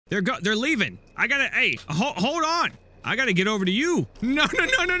They're leaving. I gotta, hey, hold on. I gotta get over to you. No,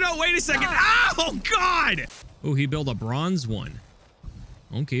 wait a second. Oh, God. Oh, he built a bronze one.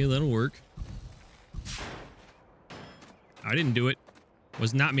 Okay, that'll work. I didn't do it.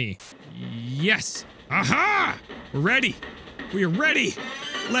 Was not me. Yes. Aha! We're ready. We are ready.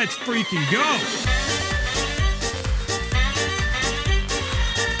 Let's freaking go.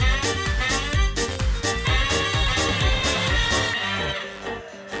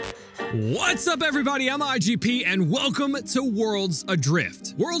 What's up, everybody? I'm IGP, and welcome to Worlds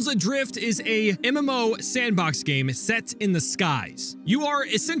Adrift. Worlds Adrift is a MMO Sandbox game set in the skies. You are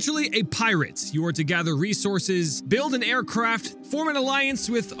essentially a pirate. You are to gather resources, build an aircraft, form an alliance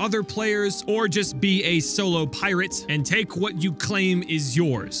with other players, or just be a solo pirate and take what you claim is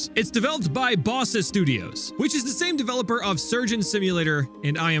yours. It's developed by Bossa Studios, which is the same developer of Surgeon Simulator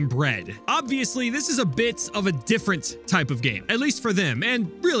and I Am Bread. Obviously, this is a bit of a different type of game, at least for them,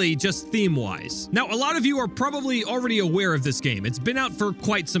 and really just theme-wise. Now, a lot of you are probably already aware of this game. It's been out for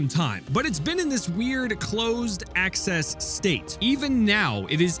quite some time, but it's been in this weird closed access state. Even now,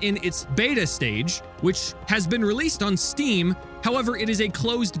 it is in its beta stage, which has been released on Steam. However, it is a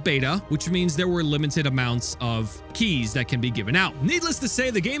closed beta, which means there were limited amounts of keys that can be given out. Needless to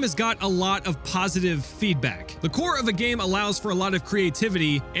say, the game has got a lot of positive feedback. The core of a game allows for a lot of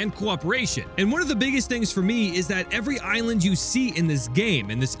creativity and cooperation. And one of the biggest things for me is that every island you see in this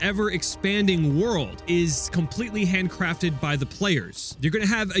game, in this ever-expanding world, is completely handcrafted by the players. You're going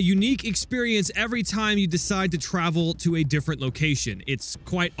to have a unique experience every time you decide to travel to a different location. It's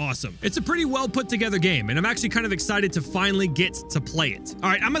quite awesome. It's a pretty well put together game, and I'm actually kind of excited to finally get to play it. All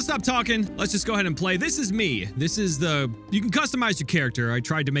right, I'm gonna stop talking. Let's just go ahead and play. This is me. This is you can customize your character. I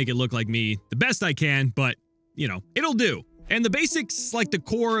tried to make it look like me the best I can, but you know, it'll do. And the basics, like the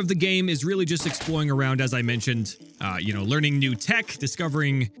core of the game, is really just exploring around, as I mentioned, you know, learning new tech,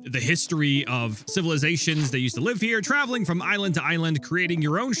 discovering the history of civilizations that used to live here, traveling from island to island, creating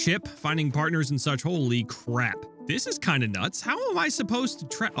your own ship, finding partners and such. Holy crap. This is kind of nuts. How am I supposed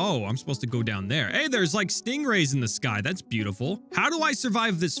to Oh, I'm supposed to go down there. Hey, there's like stingrays in the sky. That's beautiful. How do I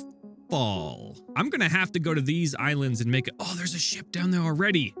survive this fall? I'm gonna have to go to these islands and make it. Oh, there's a ship down there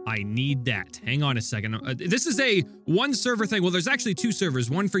already. I need that. Hang on a second. This is a one server thing. Well, there's actually two servers,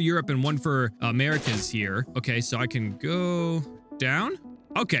 one for Europe and one for Americas here. Okay, so I can go down.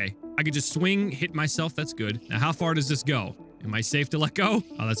 Okay, I could just swing, hit myself. That's good. Now, how far does this go? Am I safe to let go?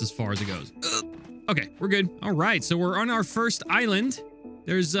 Oh, that's as far as it goes. Okay, we're good. All right, so we're on our first island.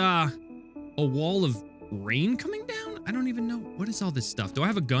 There's a wall of rain coming down? I don't even know. What is all this stuff? Do I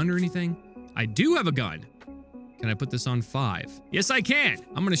have a gun or anything? I do have a gun. Can I put this on 5? Yes, I can.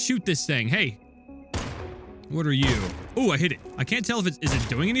 I'm gonna shoot this thing. Hey, what are you? Oh, I hit it. I can't tell if is it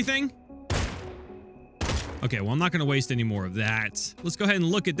doing anything? Okay, well, I'm not gonna waste any more of that. Let's go ahead and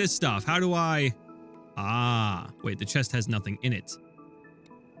look at this stuff. How do I... Ah, wait, the chest has nothing in it.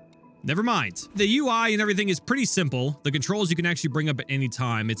 Never mind. The UI and everything is pretty simple. The controls you can actually bring up at any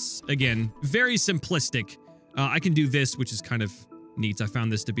time. It's, again, very simplistic. I can do this, which is kind of neat. I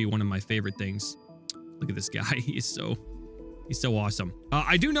found this to be one of my favorite things. Look at this guy. He's so awesome.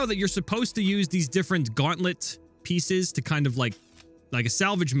 I do know that you're supposed to use these different gauntlet pieces to kind of like a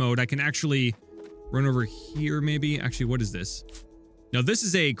salvage mode. I can actually run over here, maybe. Actually, what is this? No, this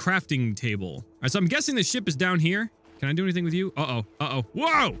is a crafting table. All right, so I'm guessing the ship is down here. Can I do anything with you? Uh-oh. Uh-oh.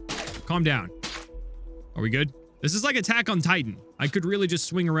 Whoa! Calm down. Are we good? This is like Attack on Titan. I could really just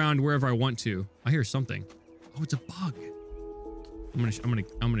swing around wherever I want to. I hear something. Oh, it's a bug. I'm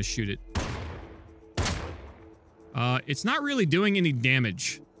gonna shoot it. It's not really doing any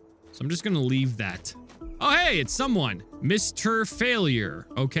damage, so I'm just gonna leave that. Oh, hey, it's someone. Mr. Failure.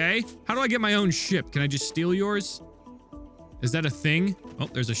 Okay. How do I get my own ship? Can I just steal yours? Is that a thing? Oh,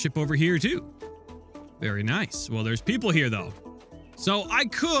 there's a ship over here too. Very nice. Well, there's people here though. So I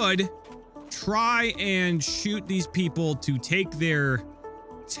could try and shoot these people to take their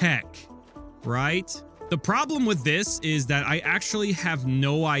tech, right? The problem with this is that I actually have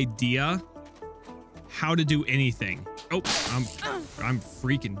no idea how to do anything. Oh, I'm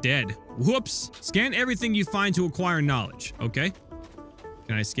freaking dead. Whoops. Scan everything you find to acquire knowledge. Okay.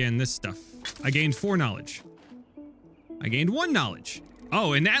 Can I scan this stuff? I gained 4 knowledge. I gained 1 knowledge.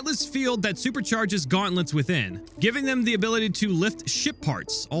 Oh, an Atlas field that supercharges gauntlets within, giving them the ability to lift ship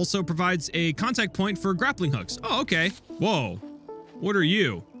parts. Also provides a contact point for grappling hooks. Oh, okay. Whoa. What are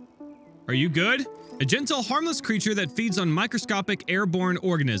you? Are you good? A gentle, harmless creature that feeds on microscopic airborne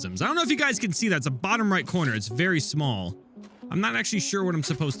organisms. I don't know if you guys can see that. It's the bottom right corner. It's very small. I'm not actually sure what I'm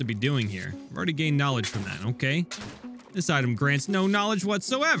supposed to be doing here. I've already gained knowledge from that. Okay. This item grants no knowledge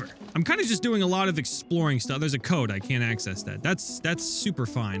whatsoever. I'm kind of just doing a lot of exploring stuff. There's a code. I can't access that. That's super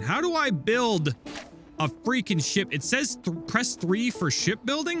fine. How do I build a freaking ship? It says press 3 for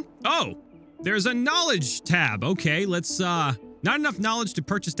shipbuilding. Oh, there's a knowledge tab. Okay, let's, not enough knowledge to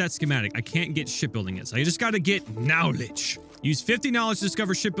purchase that schematic. I can't get shipbuilding yet, so I just got to get knowledge. Use 50 knowledge to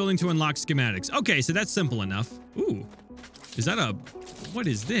discover shipbuilding to unlock schematics. Okay, so that's simple enough. Ooh, is that a, what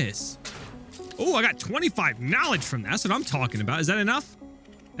is this? Oh, I got 25 knowledge from that. That's what I'm talking about. Is that enough?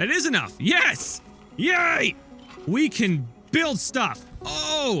 That is enough. Yes! Yay! We can build stuff.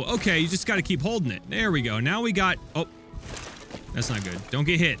 Oh, okay. You just got to keep holding it. There we go. Now we got... Oh, that's not good. Don't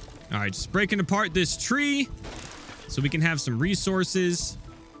get hit. All right, just breaking apart this tree so we can have some resources.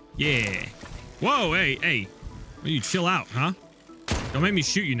 Yeah. Whoa, hey, hey. Will you chill out, huh? Don't make me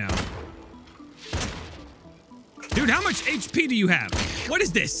shoot you now. Dude, how much HP do you have? What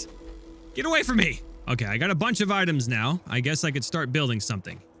is this? Get away from me. Okay, I got a bunch of items now. I guess I could start building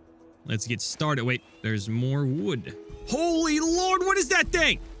something. Let's get started. Wait, there's more wood. Holy Lord, what is that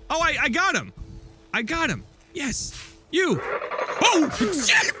thing? Oh, I got him. I got him. Yes. You. Oh,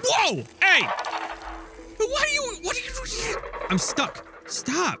 shit. Whoa. Hey. What are you? I'm stuck.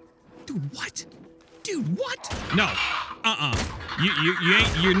 Stop. Dude, what? Dude, what? No.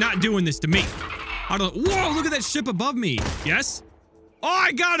 You're not doing this to me. Whoa, look at that ship above me. Yes? Oh,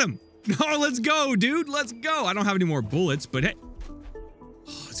 I got him. No, let's go, dude. Let's go. I don't have any more bullets, but hey.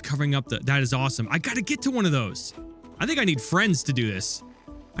 Oh, it's covering up that is awesome. I gotta get to one of those. I think I need friends to do this.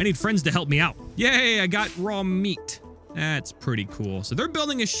 I need friends to help me out. Yay, I got raw meat. That's pretty cool. So they're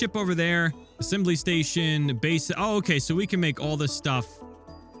building a ship over there. Assembly station, base. Oh, okay, so we can make all this stuff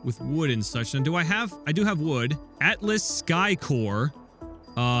with wood and such. Now, I do have wood. Atlas Sky Core.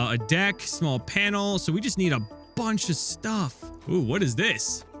 A deck, small panel. So we just need a bunch of stuff. Ooh, what is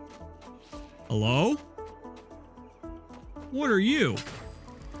this? Hello? What are you?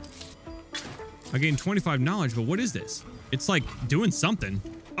 I gained 25 knowledge, but what is this? It's like doing something.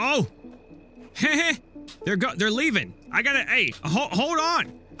 Oh! Heh. They're leaving. I gotta, hey, hold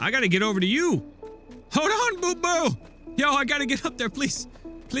on. I gotta get over to you. Hold on, boo boo. Yo, I gotta get up there, please.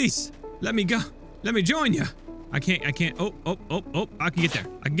 Please, let me go. Let me join you. I can't. Oh, I can get there.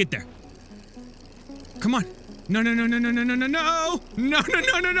 I can get there. Come on. No.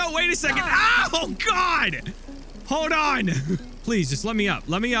 Wait a second. Oh, God. Hold on. Please, just let me up.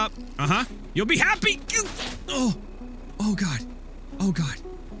 Let me up. Uh-huh. You'll be happy. Oh, God. Oh, God.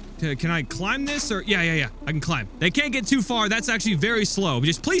 Can I climb this or? Yeah. I can climb. They can't get too far. That's actually very slow.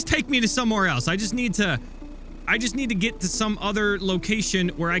 Just please take me to somewhere else. I just need to get to some other location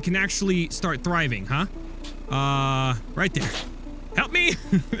where I can actually start thriving, huh? Right there. Help me.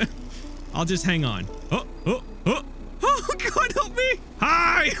 I'll just hang on. Oh, God, help me.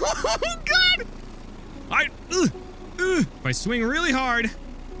 Hi. Oh, God. If I swing really hard,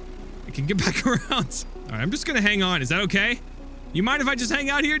 I can get back around. All right, I'm just gonna hang on. Is that okay? You mind if I just hang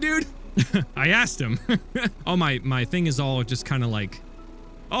out here, dude? I asked him. Oh, my thing is all just kind of like,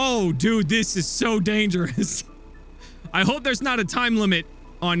 oh, dude, this is so dangerous. I hope there's not a time limit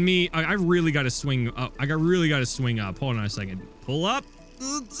on me. I really got to swing up. I really got to swing up. Hold on a second. Pull up.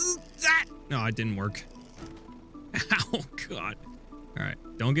 No, it didn't work. Oh, God. All right.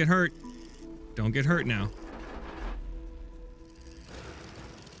 Don't get hurt. Don't get hurt now.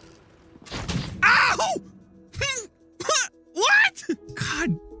 Ow! What?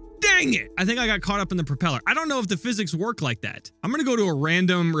 God dang it. I think I got caught up in the propeller. I don't know if the physics work like that. I'm going to go to a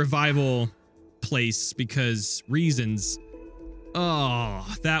random revival place because reasons. Oh,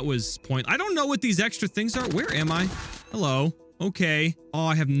 that was point. I don't know what these extra things are. Where am I? Hello. Okay. Oh,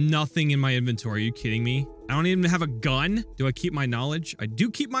 I have nothing in my inventory. Are you kidding me? I don't even have a gun. Do I keep my knowledge? I do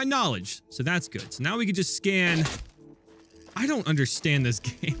keep my knowledge. So that's good. So now we can just scan. I don't understand this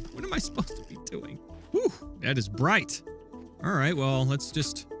game. What am I supposed to be doing? Whew, that is bright. All right, well, let's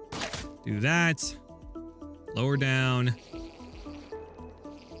just do that. Lower down.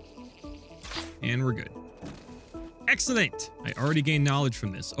 And we're good. Excellent. I already gained knowledge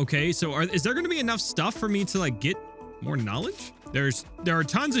from this. Okay, so is there going to be enough stuff for me to like get more knowledge? There are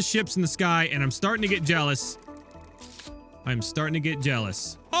tons of ships in the sky and I'm starting to get jealous. I'm starting to get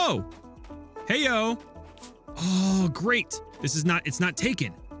jealous. Oh, hey yo. Oh, great. It's not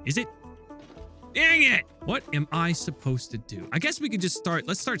taken, is it? Dang it. What am I supposed to do? I guess we could just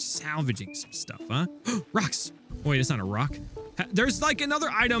let's start salvaging some stuff, huh? Rocks. Wait, it's not a rock. There's like another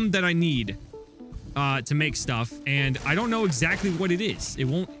item that I need to make stuff, and I don't know exactly what it is. It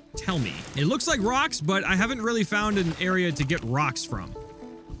won't tell me. It looks like rocks, but I haven't really found an area to get rocks from.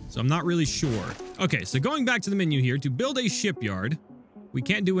 So I'm not really sure. Okay, so going back to the menu here, to build a shipyard, We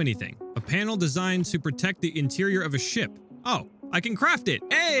can't do anything. A panel designed to protect the interior of a ship. Oh, I can craft it.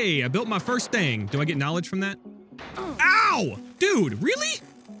 Hey, I built my first thing. Do I get knowledge from that? Ow! Dude, really?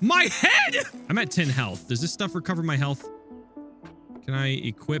 My head! I'm at 10 health. Does this stuff recover my health? Can I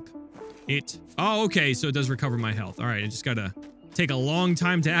equip it? Oh, okay, so it does recover my health. All right, I just gotta take a long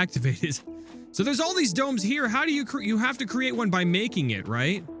time to activate it. So there's all these domes here. How do you have to create one by making it,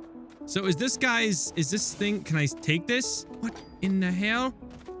 right? So is this thing, can I take this? What in the hell?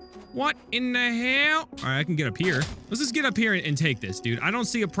 What in the hell? All right, I can get up here. Let's just get up here and take this, dude. I don't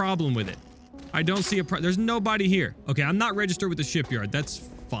see a problem with it. I don't see there's nobody here. Okay, I'm not registered with the shipyard. That's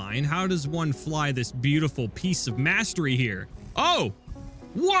fine. How does one fly this beautiful piece of mastery here? Oh,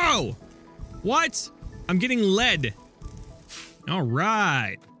 whoa. What? I'm getting lead. All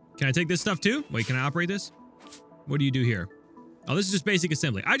right. Can I take this stuff too? Wait, can I operate this? What do you do here? Oh, this is just basic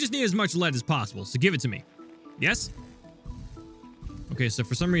assembly. I just need as much lead as possible, so give it to me. Yes? Okay, so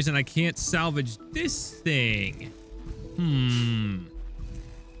for some reason I can't salvage this thing.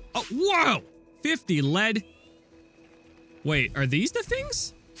 Oh, whoa! 50 lead. Wait, are these the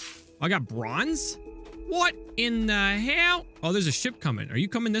things? I got bronze? What in the hell? Oh, there's a ship coming. Are you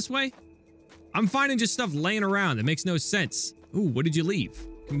coming this way? I'm finding just stuff laying around. That makes no sense. Ooh, what did you leave?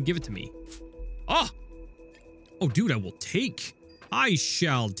 Come give it to me. Oh! Oh, dude, I will take. I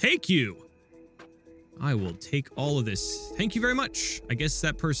shall take you. I will take all of this. Thank you very much. I guess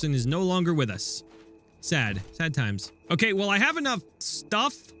that person is no longer with us. Sad. Sad times. Okay, well, I have enough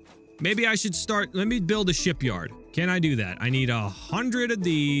stuff. Maybe I should start. Let me build a shipyard. Can I do that? I need 100 of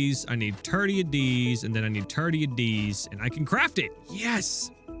these. I need 30 of these. And then I need 30 of these. And I can craft it.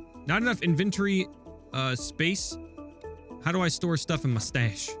 Yes. Not enough inventory space. How do I store stuff in my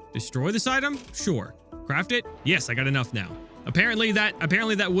stash? Destroy this item? Sure. Craft it? Yes, I got enough now. Apparently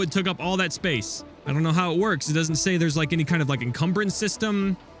that wood took up all that space. I don't know how it works. It doesn't say there's like any kind of like encumbrance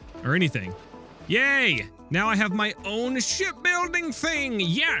system or anything. Yay! Now I have my own shipbuilding thing.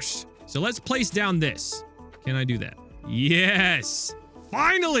 Yes! So let's place down this. Can I do that? Yes!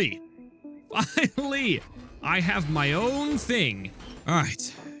 Finally! Finally! I have my own thing. All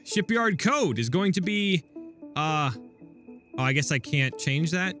right. Shipyard code is going to be, oh, I guess I can't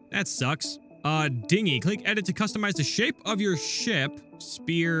change that. That sucks. Dinghy. Click edit to customize the shape of your ship.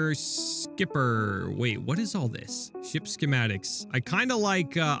 Spear skipper. Wait, what is all this? Ship schematics. I kind of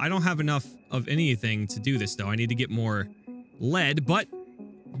like, I don't have enough of anything to do this though. I need to get more lead, but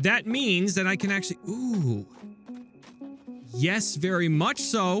that means that I can actually, ooh. Yes, very much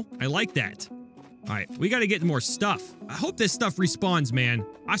so. I like that. All right, we got to get more stuff. I hope this stuff respawns, man.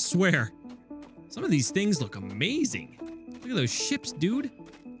 I swear. Some of these things look amazing. Look at those ships, dude.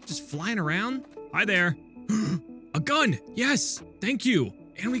 Just flying around. Hi there. A gun. Yes. Thank you.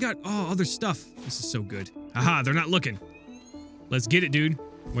 And we got, oh, other stuff. This is so good. Haha, they're not looking. Let's get it, dude.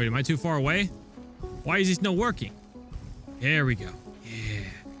 Wait, am I too far away? Why is this not working? There we go. Yeah.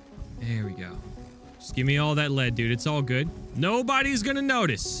 There we go. Just give me all that lead, dude. It's all good. Nobody's gonna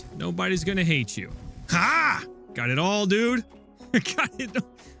notice. Nobody's gonna hate you. Ha! Got it all, dude. Got it.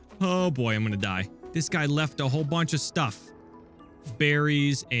 Oh boy, I'm gonna die. This guy left a whole bunch of stuff.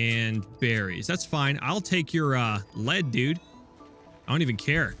 Berries and berries. That's fine. I'll take your lead, dude. I don't even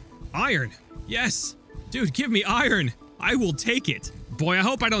care. Iron. Yes. Dude, give me iron. I will take it. Boy, I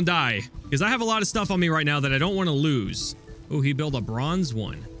hope I don't die, because I have a lot of stuff on me right now that I don't want to lose. Oh, he built a bronze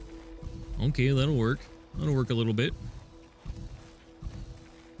one. Okay, that'll work. That'll work a little bit.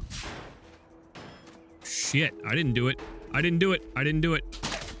 Shit, I didn't do it. I didn't do it. I didn't do it.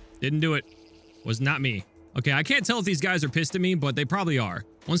 Didn't do it. Was not me. Okay, I can't tell if these guys are pissed at me, but they probably are.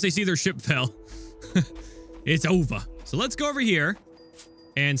 Once they see their ship fell, it's over. So let's go over here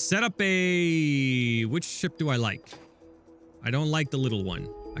and set up a... Which ship do I like? I don't like the little one.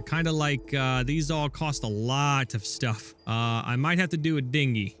 I kind of like, these all cost a lot of stuff. I might have to do a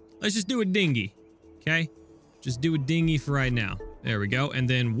dinghy. Let's just do a dinghy, okay? Just do a dinghy for right now. There we go. And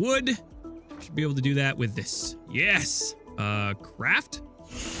then wood. Should be able to do that with this. Yes. Craft.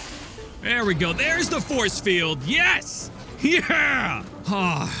 There we go. There's the force field. Yes. Yeah.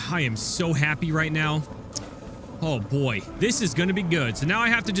 Oh, I am so happy right now. Oh boy, this is gonna be good. So now I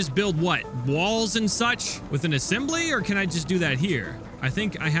have to just build what? Walls and such with an assembly, or can I just do that here? I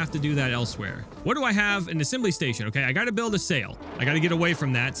think I have to do that elsewhere. What do I have? An assembly station. Okay, I gotta build a sail. I gotta get away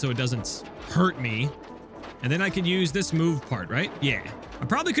from that so it doesn't hurt me. And then I could use this move part, right? Yeah. I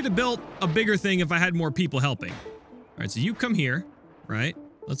probably could have built a bigger thing if I had more people helping. All right, so you come here, right?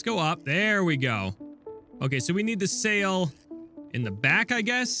 Let's go up. There we go. Okay, so we need the sail in the back, I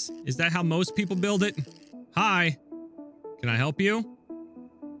guess? Is that how most people build it? Hi. Can I help you?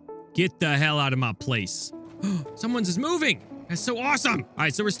 Get the hell out of my place. Someone's moving. That's so awesome. All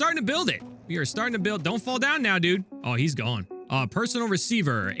right, so we're starting to build it. We are starting to build. Don't fall down now, dude. Oh, he's gone. Personal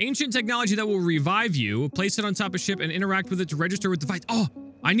receiver. Ancient technology that will revive you. Place it on top of ship and interact with it to register with device. Oh,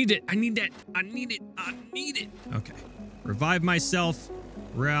 I need it. I need that. I need it. I need it. Okay. Revive myself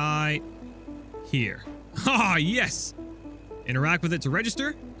right here. Oh, yes. Interact with it to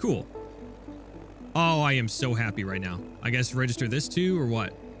register. Cool. Oh, I am so happy right now. I guess register this too, or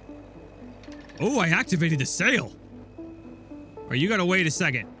what? Oh, I activated the sail. Or you gotta wait a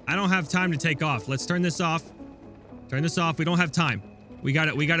second. I don't have time to take off. Let's turn this off. Turn this off. We don't have time. We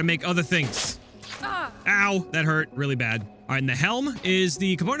gotta make other things. Ow, that hurt really bad. All right, and the helm is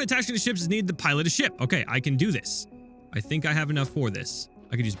the component attached to the ships need to pilot a ship. Okay, I can do this. I think I have enough for this.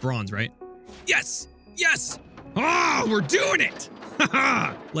 I could use bronze, right? Yes! Yes! Oh, we're doing it!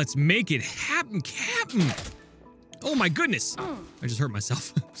 Let's make it happen, Captain! Oh my goodness! I just hurt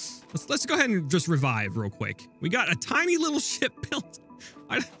myself. Let's go ahead and just revive real quick. We got a tiny little ship built.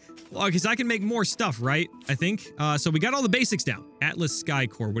 Well, because I can make more stuff, right? I think. So we got all the basics down. Atlas Sky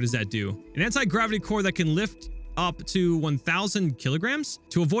Core, what does that do? An anti-gravity core that can lift up to 1,000 kilograms.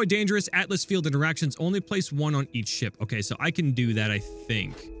 To avoid dangerous Atlas field interactions, only place one on each ship. Okay, so I can do that, I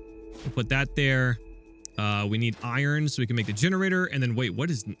think. We'll put that there. We need iron so we can make the generator. And then wait,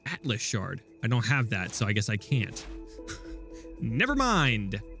 what is an Atlas shard? I don't have that, so I guess I can't. Never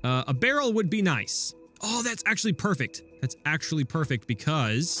mind. A barrel would be nice. Oh, that's actually perfect. That's actually perfect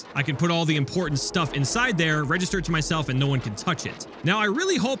because I can put all the important stuff inside there, register it to myself, and no one can touch it. Now, I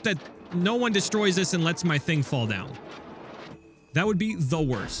really hope that no one destroys this and lets my thing fall down. That would be the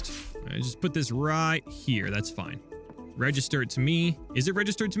worst. I just put this right here. That's fine. Register it to me. Is it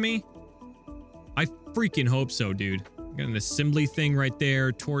registered to me? I freaking hope so, dude. Got an assembly thing right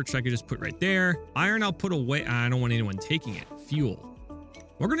there. Torch I could just put right there. Iron I'll put away. I don't want anyone taking it. Fuel.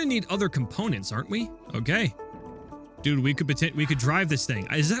 We're gonna need other components, aren't we? Okay. Dude, we could drive this thing.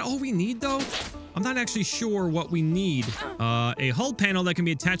 Is that all we need, though? I'm not actually sure what we need. A hull panel that can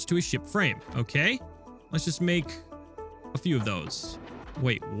be attached to a ship frame. Okay. Let's just make a few of those.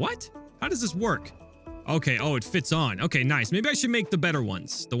 Wait, what? How does this work? Okay, oh, it fits on. Okay, nice. Maybe I should make the better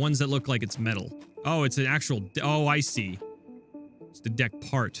ones. The ones that look like it's metal. Oh, it's an actual... Oh, I see. It's the deck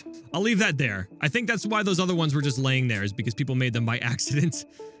part. I'll leave that there. I think that's why those other ones were just laying there, is because people made them by accident.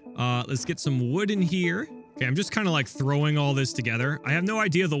 Let's get some wood in here. Okay, I'm just kind of like throwing all this together. I have no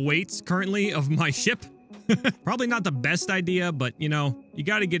idea the weight currently of my ship. Probably not the best idea, but you know, you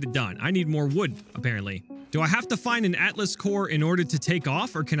got to get it done. I need more wood, apparently. Do I have to find an Atlas core in order to take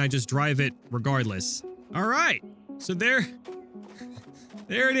off, or can I just drive it regardless? All right, so there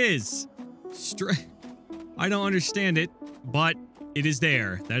it is. I don't understand it, but it is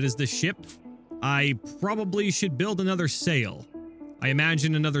there. That is the ship. I probably should build another sail. I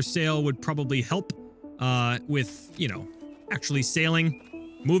imagine another sail would probably help with, you know, actually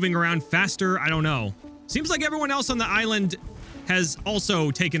sailing, moving around faster. I don't know. Seems like everyone else on the island has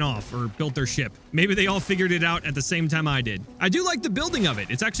also taken off or built their ship. Maybe they all figured it out at the same time I did. I do like the building of it.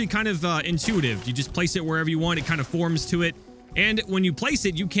 It's actually kind of intuitive. You just place it wherever you want. It kind of forms to it. And when you place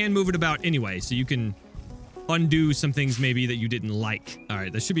it, you can move it about anyway. So you can undo some things maybe that you didn't like. All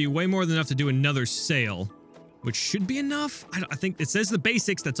right, that should be way more than enough to do another sail, which should be enough. I think it says the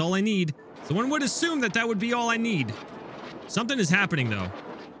basics. That's all I need. So one would assume that that would be all I need. Something is happening though.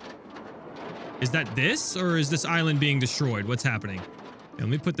 Is that this, or is this island being destroyed? What's happening? Okay, let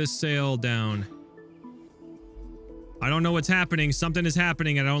me put this sail down. I don't know what's happening. Something is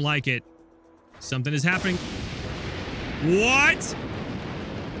happening. I don't like it. Something is happening. What?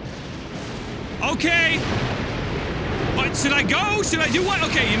 Okay. What? Should I go? Should I do what?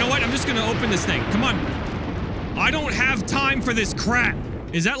 Okay, you know what? I'm just gonna open this thing. Come on. I don't have time for this crap.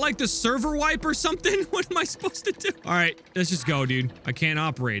 Is that like the server wipe or something? What am I supposed to do? All right, let's just go, dude. I can't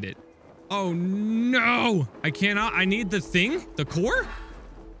operate it. Oh no! I cannot. I need the thing? The core?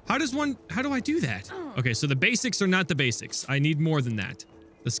 How do I do that? Okay, so the basics are not the basics. I need more than that.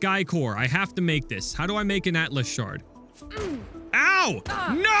 The sky core. I have to make this. How do I make an Atlas shard? Ow!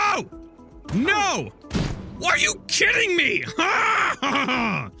 No! No! Are you kidding me?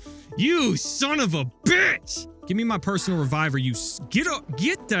 You son of a bitch! Give me my personal reviver, you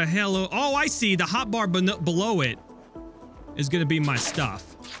get the hell. Oh, I see. The hotbar below it is gonna be my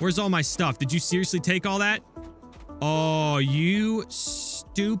stuff. Where's all my stuff? Did you seriously take all that? Oh, you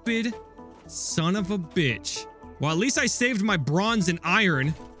stupid son of a bitch. Well, at least I saved my bronze and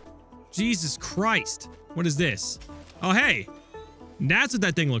iron. Jesus Christ. What is this? Oh, hey. That's what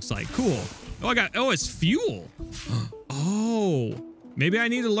that thing looks like. Cool. Oh, it's fuel. Oh, maybe I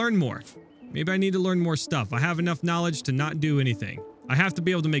need to learn more. Maybe I need to learn more stuff. I have enough knowledge to not do anything. I have to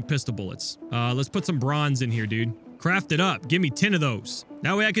be able to make pistol bullets. Let's put some bronze in here, dude. Craft it up. Give me 10 of those.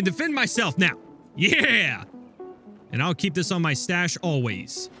 That way I can defend myself now. Yeah! And I'll keep this on my stash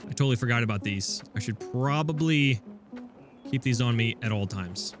always. I totally forgot about these. I should probably keep these on me at all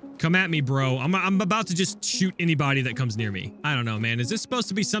times. Come at me, bro. I'm about to just shoot anybody that comes near me. I don't know, man. Is this supposed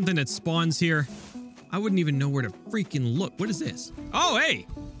to be something that spawns here? I wouldn't even know where to freaking look. What is this? Oh, hey!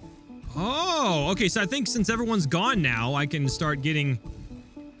 Oh, okay, so I think since everyone's gone now, I can start getting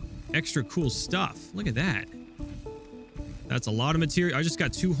extra cool stuff. Look at that. That's a lot of material. I just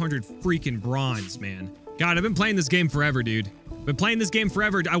got 200 freaking bronze, man. God, I've been playing this game forever, dude. Been playing this game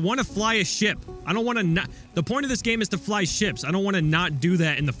forever. I want to fly a ship. I don't want to not... The point of this game is to fly ships. I don't want to not do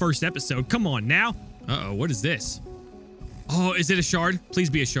that in the first episode. Come on, now. Uh-oh, what is this? Oh, is it a shard? Please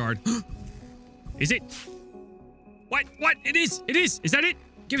be a shard. Is it? What? What? It is! It is! Is that it?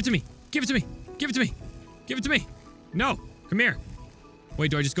 Give it to me! Give it to me! Give it to me! Give it to me! No! Come here!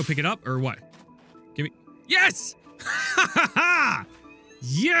 Wait, do I just go pick it up, or what? Give me... Yes! Ha ha ha!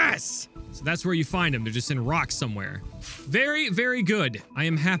 Yes! So that's where you find them. They're just in rocks somewhere. Very, very good. I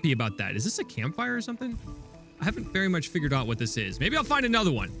am happy about that. Is this a campfire or something? I haven't very much figured out what this is. Maybe I'll find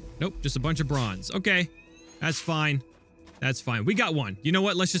another one. Nope, just a bunch of bronze. Okay, that's fine. That's fine. We got one. You know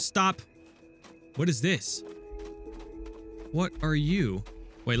what? Let's just stop. What is this? What are you?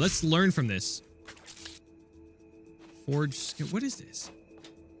 Wait, let's learn from this. Forge skin. What is this?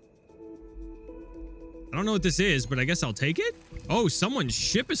 I don't know what this is, but I guess I'll take it. Oh, someone's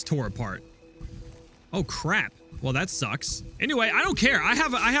ship is tore apart. Oh, crap. Well, that sucks. Anyway, I don't care.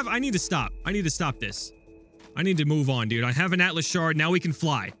 I need to stop. I need to stop this. I need to move on, dude. I have an Atlas shard. Now we can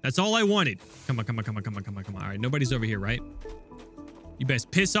fly. That's all I wanted. Come on, come on, come on, come on, come on, come on. All right, nobody's over here, right? You best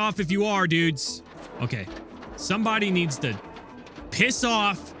piss off if you are, dudes. Okay. Somebody needs to piss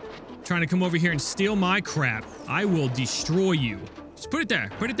off trying to come over here and steal my crap. I will destroy you. Just put it there.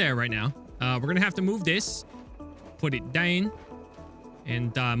 Put it there right now. We're gonna have to move this. Put it down.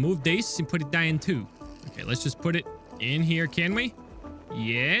 And move this and put it down too. Okay, let's just put it in here, can we?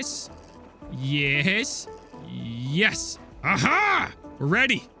 Yes. Yes. Yes. Aha! We're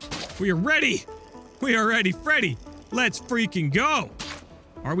ready. We are ready. We are ready, Freddy. Let's freaking go.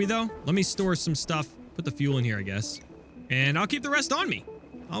 Are we though? Let me store some stuff. Put the fuel in here, I guess. And I'll keep the rest on me.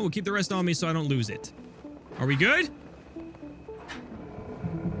 I will keep the rest on me so I don't lose it. Are we good?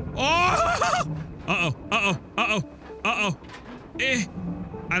 Oh! Uh-oh. Uh-oh. Uh-oh. Uh-oh. Eh.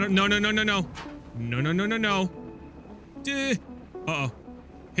 I don't... No, no, no, no, no. No, no, no, no, no. Uh-oh.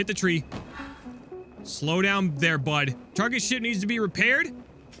 Hit the tree. Slow down there, bud. Target ship needs to be repaired?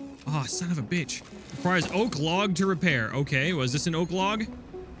 Oh, son of a bitch. Requires oak log to repair. Okay, was this an oak log?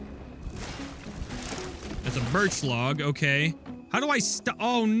 That's a birch log. Okay. How do I stop?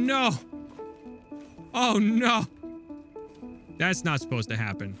 Oh, no. Oh, no. That's not supposed to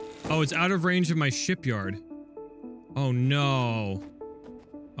happen. Oh, it's out of range of my shipyard. Oh, no.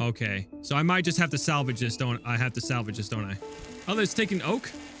 Okay. So I might just have to salvage this, don't I? Have to salvage this, don't I? Oh, it's taking oak?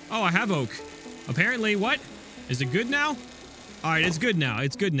 Oh, I have oak. Apparently, what? Is it good now? All right, it's good now.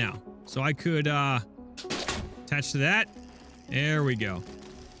 It's good now. So I could, attach to that. There we go.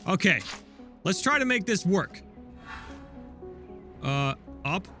 Okay. Let's try to make this work.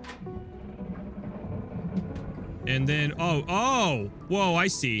 Up. And then, oh, whoa, I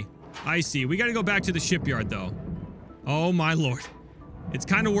see. I see. We gotta go back to the shipyard, though. Oh, my lord. It's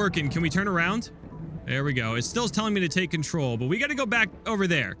kind of working. Can we turn around? There we go. It's still telling me to take control, but we gotta go back over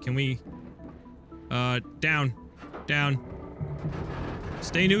there. Can we? Down. Down.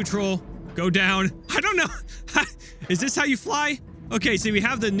 Stay neutral. Go down. I don't know. Is this how you fly? Okay, so we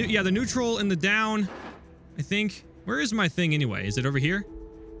have the neutral and the down, I think. Where is my thing anyway? Is it over here?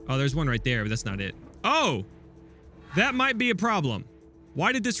 Oh, there's one right there, but that's not it. Oh! That might be a problem.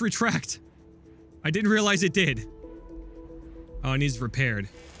 Why did this retract? I didn't realize it did. Oh, it needs repaired.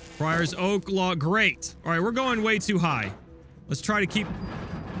 Requires oak log. Great. All right, we're going way too high. Let's try to keep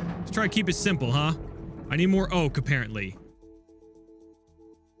it simple, huh? I need more oak, apparently.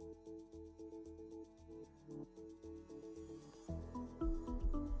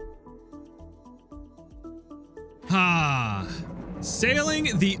 Ah,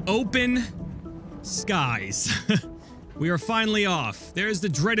 sailing the open skies. We are finally off. There's the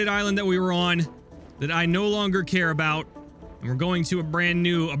dreaded island that we were on that I no longer care about. And we're going to a brand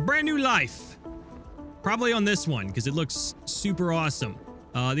new life. Probably on this one, because it looks super awesome.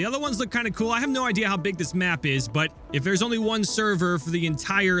 The other ones look kind of cool. I have no idea how big this map is, but if there's only one server for the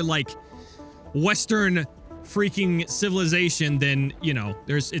entire, like, Western freaking civilization, then, you know,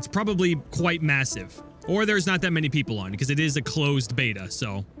 it's probably quite massive. Or there's not that many people on, because it is a closed beta,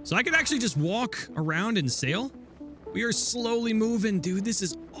 so I could actually just walk around and sail? We are slowly moving, dude. This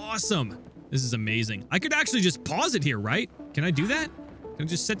is awesome. This is amazing. I could actually just pause it here, right? Can I do that? Can I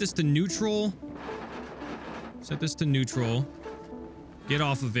just set this to neutral? Set this to neutral. Get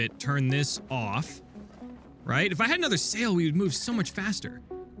off of it. Turn this off. Right? If I had another sail, we would move so much faster.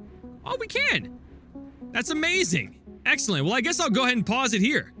 Oh, we can. That's amazing. Excellent. Well, I guess I'll go ahead and pause it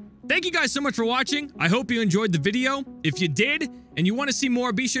here. Thank you guys so much for watching. I hope you enjoyed the video. If you did, and you want to see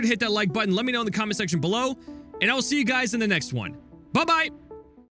more, be sure to hit that like button. Let me know in the comment section below. And I will see you guys in the next one. Bye-bye.